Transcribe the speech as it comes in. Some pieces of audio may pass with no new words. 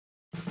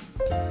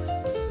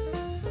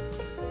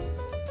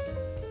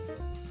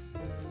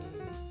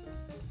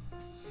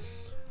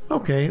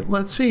Okay,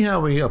 let's see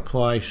how we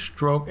apply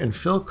stroke and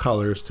fill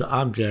colors to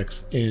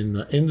objects in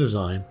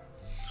InDesign.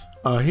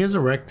 Here's a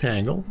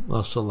rectangle.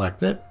 I'll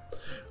select it.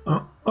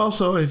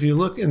 Also, if you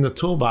look in the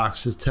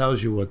toolbox, it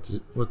tells you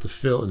what the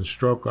fill and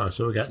stroke are.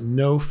 So we got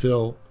no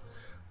fill,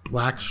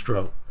 black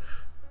stroke.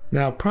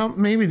 Now,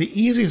 maybe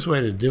the easiest way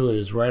to do it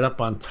is right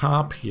up on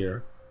top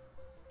here.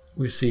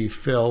 We see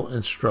fill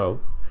and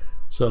stroke.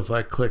 So if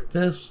I click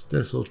this,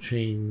 this will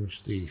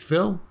change the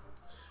fill.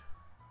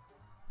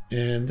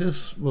 And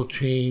this will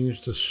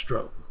change the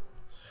stroke.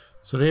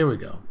 So there we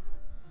go.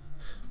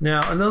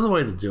 Now, another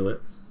way to do it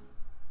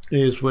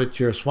is with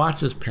your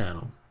swatches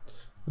panel.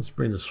 Let's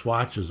bring the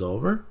swatches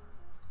over.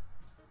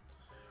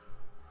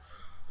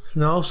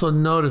 Now also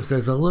notice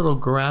there's a little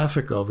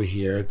graphic over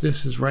here.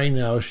 This is right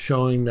now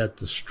showing that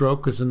the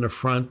stroke is in the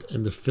front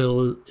and the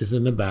fill is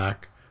in the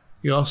back.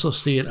 You also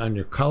see it on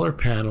your color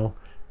panel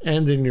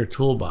and in your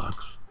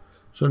toolbox.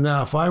 So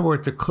now if I were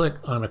to click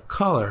on a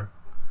color,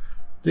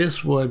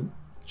 this would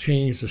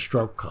change the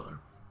stroke color.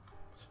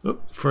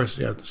 Oops, first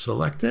you have to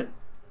select it.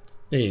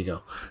 There you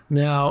go.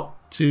 Now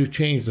to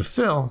change the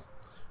fill,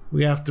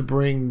 we have to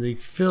bring the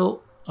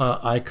fill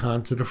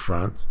icon to the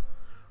front.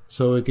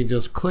 So we can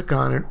just click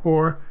on it,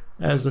 or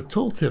as the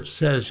tooltip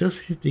says,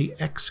 just hit the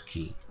X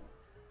key.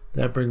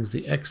 That brings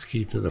the X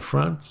key to the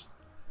front,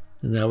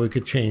 and now we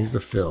could change the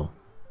fill.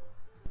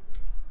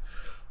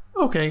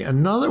 Okay,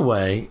 another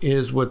way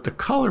is with the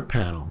color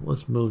panel.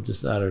 Let's move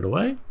this out of the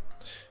way.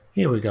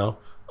 Here we go.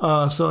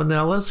 So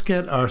now let's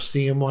get our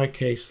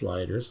CMYK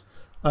sliders.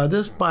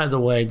 This, by the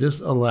way, this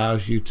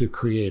allows you to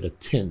create a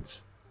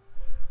tint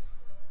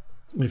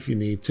if you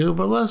need to,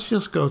 but let's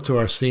just go to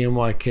our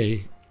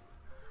CMYK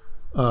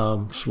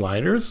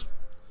sliders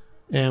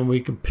and we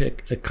can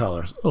pick a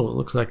color. Oh, it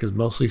looks like it's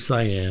mostly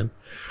cyan.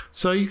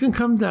 So you can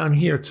come down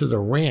here to the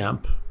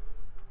ramp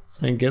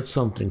and get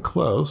something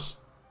close.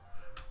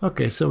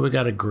 Okay, so we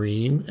got a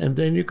green, and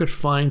then you could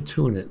fine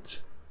tune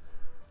it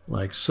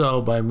like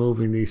so by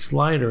moving these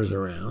sliders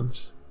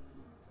around.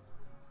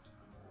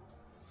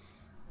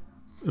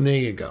 And there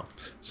you go.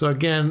 So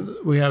again,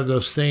 we have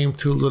those same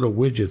two little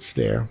widgets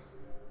there.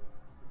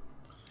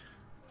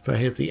 If I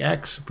hit the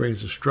X, it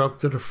brings the stroke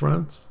to the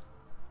front.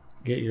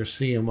 Get your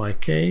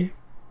CMYK.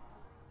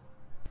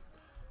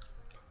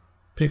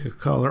 Pick a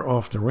color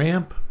off the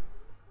ramp.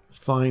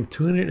 Fine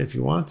tune it if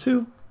you want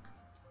to.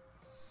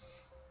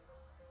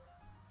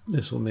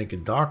 This will make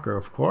it darker,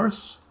 of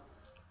course.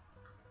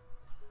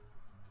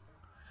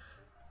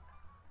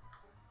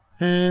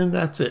 And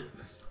that's it.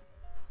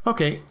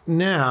 Okay,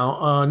 now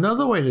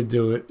another way to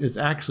do it is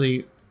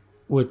actually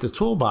with the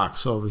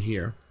toolbox over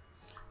here.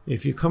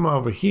 If you come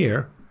over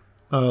here,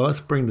 let's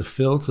bring the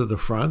fill to the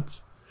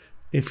front.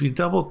 If you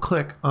double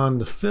click on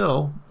the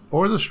fill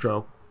or the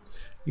stroke,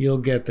 you'll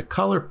get the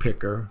color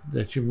picker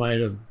that you might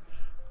have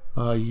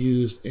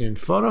used in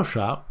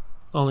Photoshop,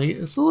 only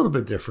it's a little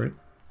bit different.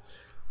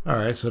 All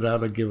right, so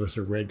that'll give us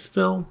a red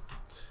fill.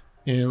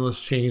 And let's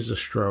change the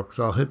stroke.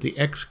 So I'll hit the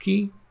X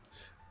key,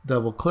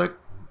 double click,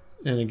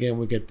 and again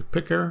we get the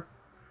picker,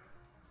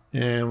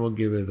 and we'll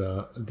give it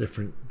a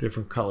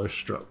different color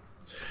stroke.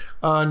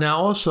 Now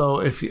also,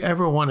 if you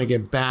ever want to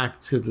get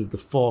back to the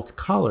default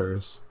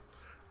colors,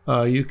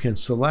 you can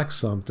select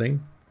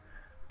something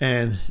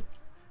and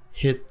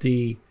hit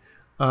the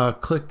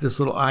click this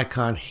little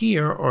icon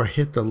here, or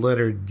hit the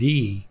letter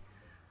D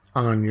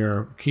on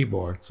your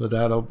keyboard. So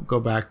that'll go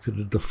back to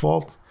the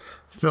default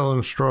fill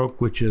and stroke,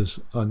 which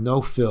is a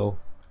no fill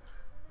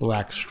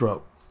black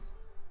stroke.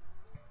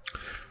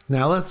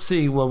 Now let's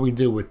see what we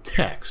do with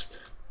text.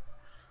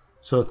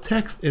 So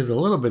text is a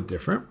little bit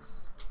different.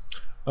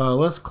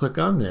 Let's click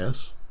on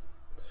this.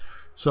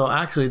 So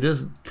actually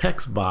this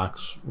text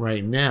box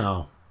right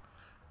now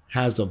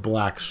has a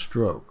black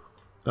stroke.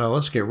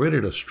 Let's get rid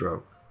of the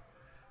stroke.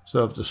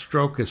 So if the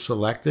stroke is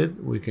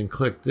selected, we can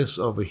click this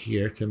over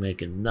here to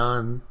make it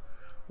none,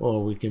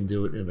 or we can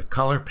do it in the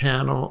color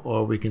panel,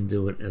 or we can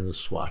do it in the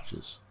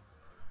swatches.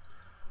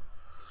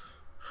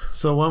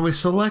 So when we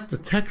select the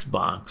text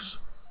box,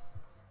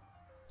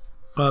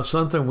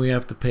 something we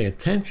have to pay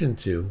attention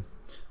to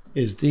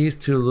is these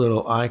two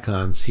little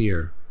icons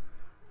here.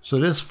 So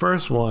this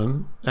first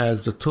one,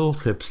 as the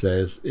tooltip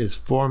says, is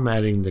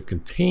formatting the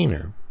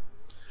container.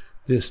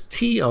 This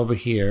T over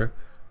here,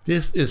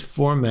 this is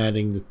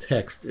formatting the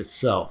text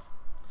itself.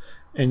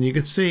 And you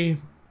can see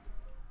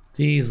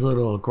these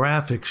little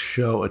graphics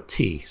show a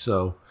T.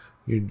 So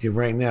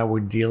right now we're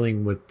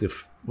dealing with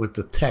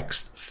the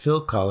text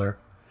fill color,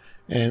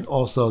 and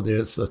also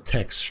there's a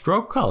text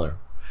stroke color.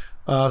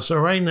 So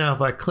right now,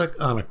 if I click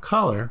on a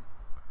color,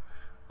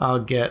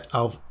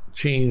 I'll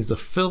change the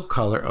fill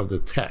color of the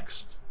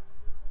text.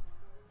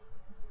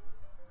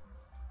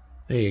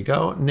 There you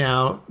go.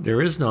 Now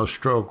there is no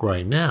stroke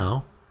right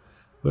now,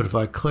 but if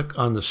I click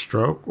on the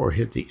stroke or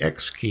hit the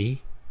X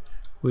key,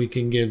 we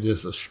can give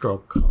this a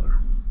stroke color.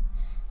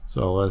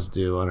 So let's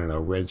do, I don't know,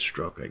 red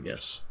stroke, I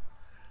guess.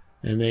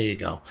 And there you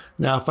go.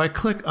 Now if I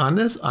click on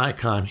this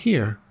icon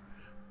here,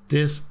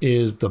 This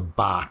is the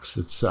box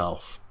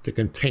itself, the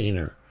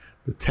container,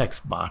 the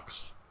text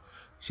box.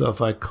 So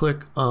if I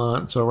click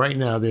on, so right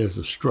now there's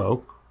a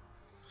stroke.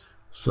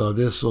 So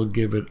this will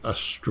give it a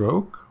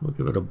stroke. We'll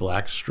give it a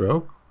black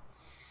stroke.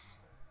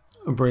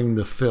 I'll bring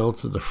the fill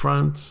to the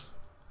front.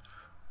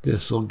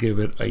 This will give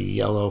it a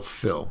yellow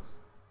fill.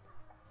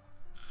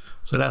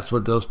 So that's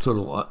what those two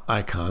little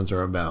icons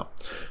are about.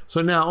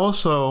 So now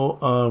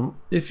also,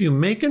 if you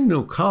make a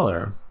new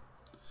color,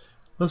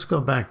 let's go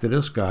back to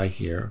this guy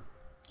here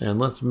and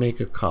let's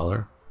make a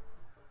color.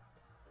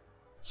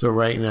 So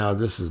right now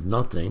this is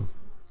nothing,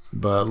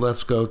 but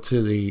let's go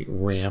to the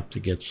ramp to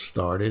get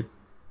started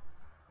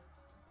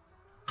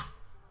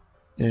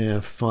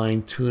and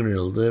fine tune it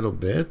a little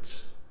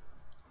bit.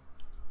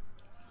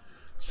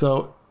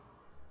 So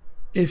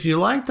if you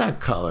like that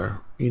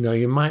color,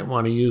 you might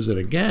want to use it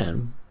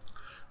again.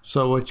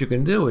 So what you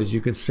can do is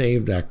you can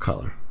save that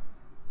color.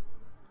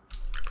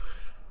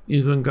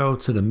 You can go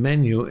to the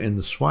menu in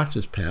the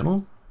swatches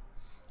panel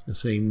and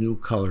say new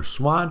color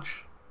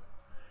swatch.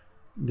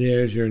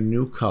 There's your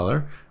new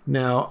color.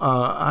 Now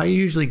I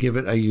usually give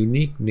it a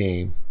unique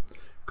name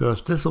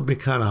because this will be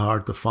kind of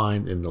hard to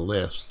find in the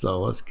list.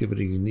 So let's give it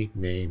a unique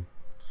name.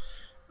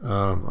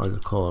 I'll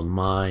just call it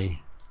my,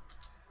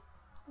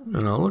 it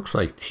looks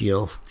like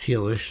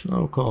tealish.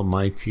 I'll call it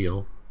my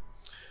teal.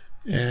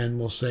 And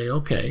we'll say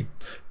okay.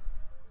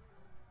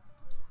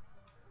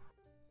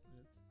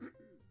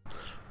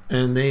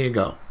 And there you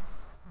go.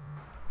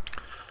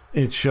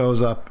 It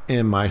shows up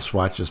in my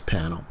swatches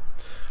panel.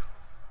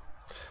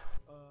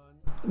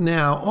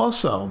 Now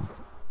also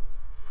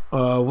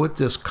with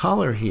this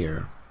color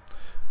here,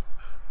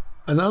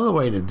 another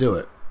way to do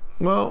it,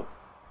 well,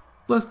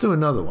 let's do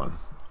another one.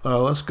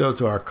 Let's go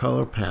to our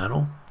color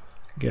panel,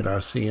 get our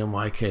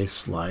CMYK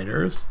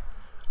sliders,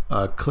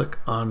 click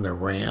on the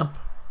ramp.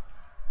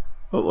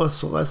 Well,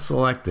 let's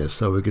select this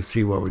so we can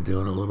see what we're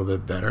doing a little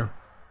bit better.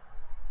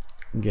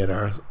 Get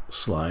our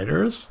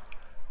sliders.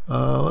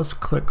 Let's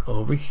click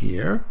over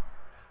here.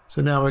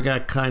 So now we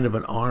got kind of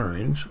an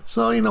orange.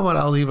 So you know what?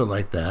 I'll leave it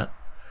like that.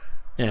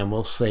 And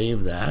we'll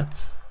save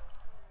that.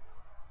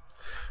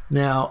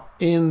 Now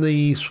in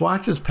the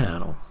swatches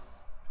panel,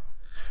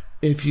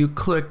 if you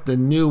click the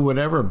new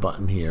whatever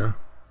button here,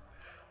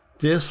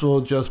 this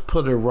will just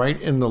put it right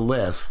in the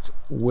list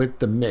with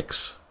the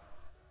mix.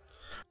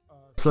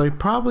 So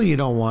probably you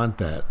don't want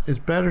that. It's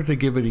better to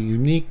give it a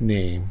unique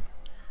name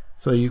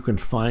so you can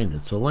find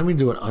it. So let me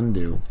do an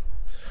undo.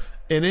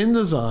 In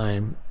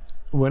InDesign,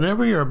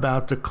 whenever you're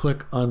about to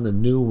click on the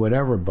new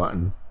whatever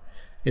button,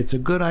 it's a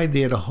good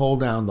idea to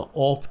hold down the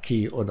Alt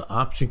key or the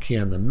Option key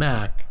on the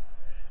Mac,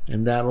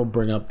 and that'll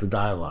bring up the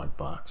dialog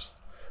box.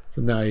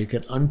 So now you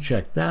can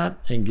uncheck that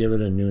and give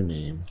it a new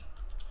name.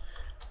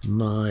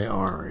 My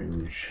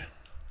orange.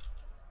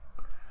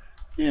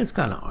 Yeah, it's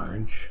kind of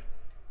orange.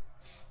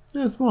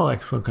 It's more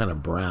like some kind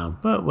of brown,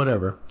 but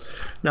whatever.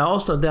 Now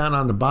also down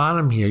on the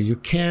bottom here, you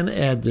can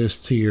add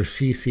this to your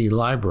CC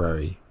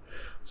library.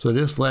 So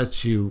this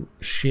lets you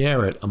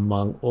share it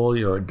among all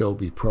your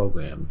Adobe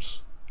programs.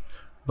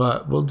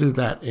 But we'll do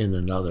that in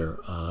another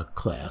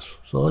class.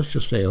 So let's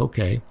just say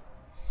okay.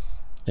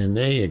 And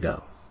there you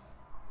go.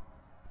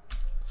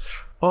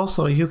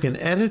 Also, you can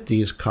edit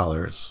these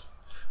colors.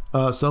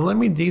 So let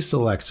me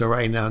deselect. So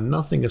right now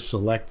nothing is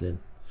selected.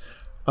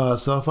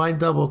 So if I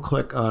double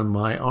click on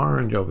my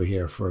orange over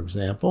here, for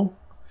example,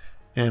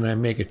 and I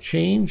make a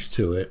change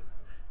to it,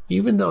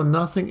 even though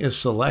nothing is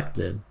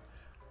selected,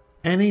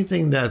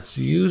 anything that's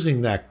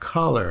using that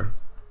color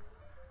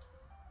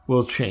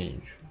will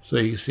change. So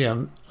you see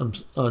I'm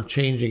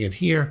changing it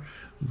here,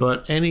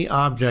 but any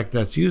object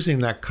that's using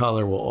that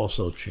color will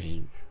also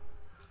change.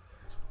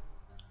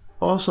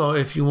 Also,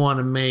 if you want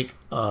to make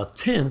a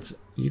tint,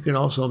 you can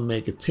also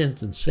make a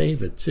tint and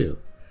save it too.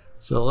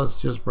 So let's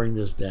just bring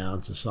this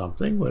down to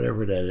something,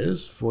 whatever that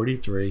is,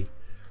 43.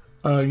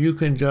 You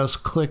can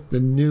just click the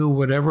new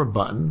whatever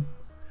button,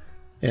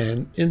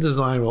 and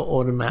InDesign will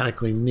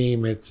automatically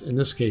name it, in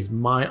this case,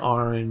 my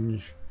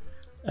orange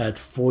at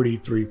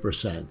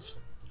 43%.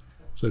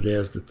 So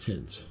there's the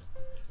tint,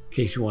 in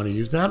case you want to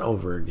use that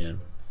over again.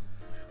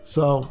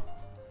 So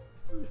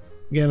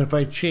again, if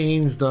I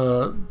change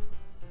the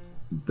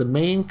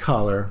main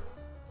color,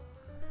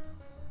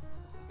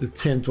 the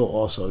tint will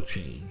also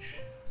change.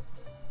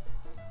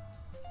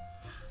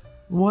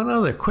 One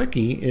other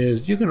quickie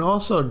is you can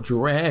also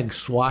drag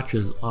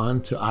swatches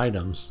onto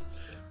items.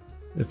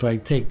 If I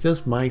take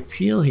this my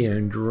teal here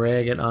and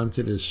drag it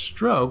onto this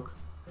stroke,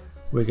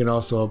 we can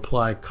also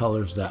apply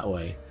colors that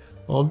way.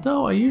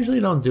 Although I usually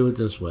don't do it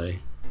this way,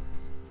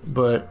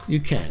 but you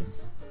can.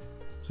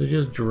 So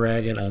just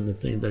drag it on the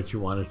thing that you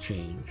want to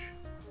change.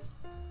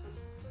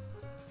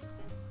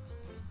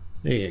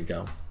 There you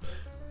go.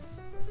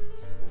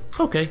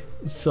 Okay,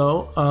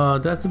 so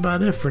that's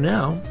about it for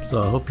now.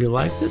 So I hope you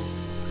liked it,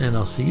 and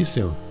I'll see you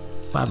soon.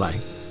 Bye-bye.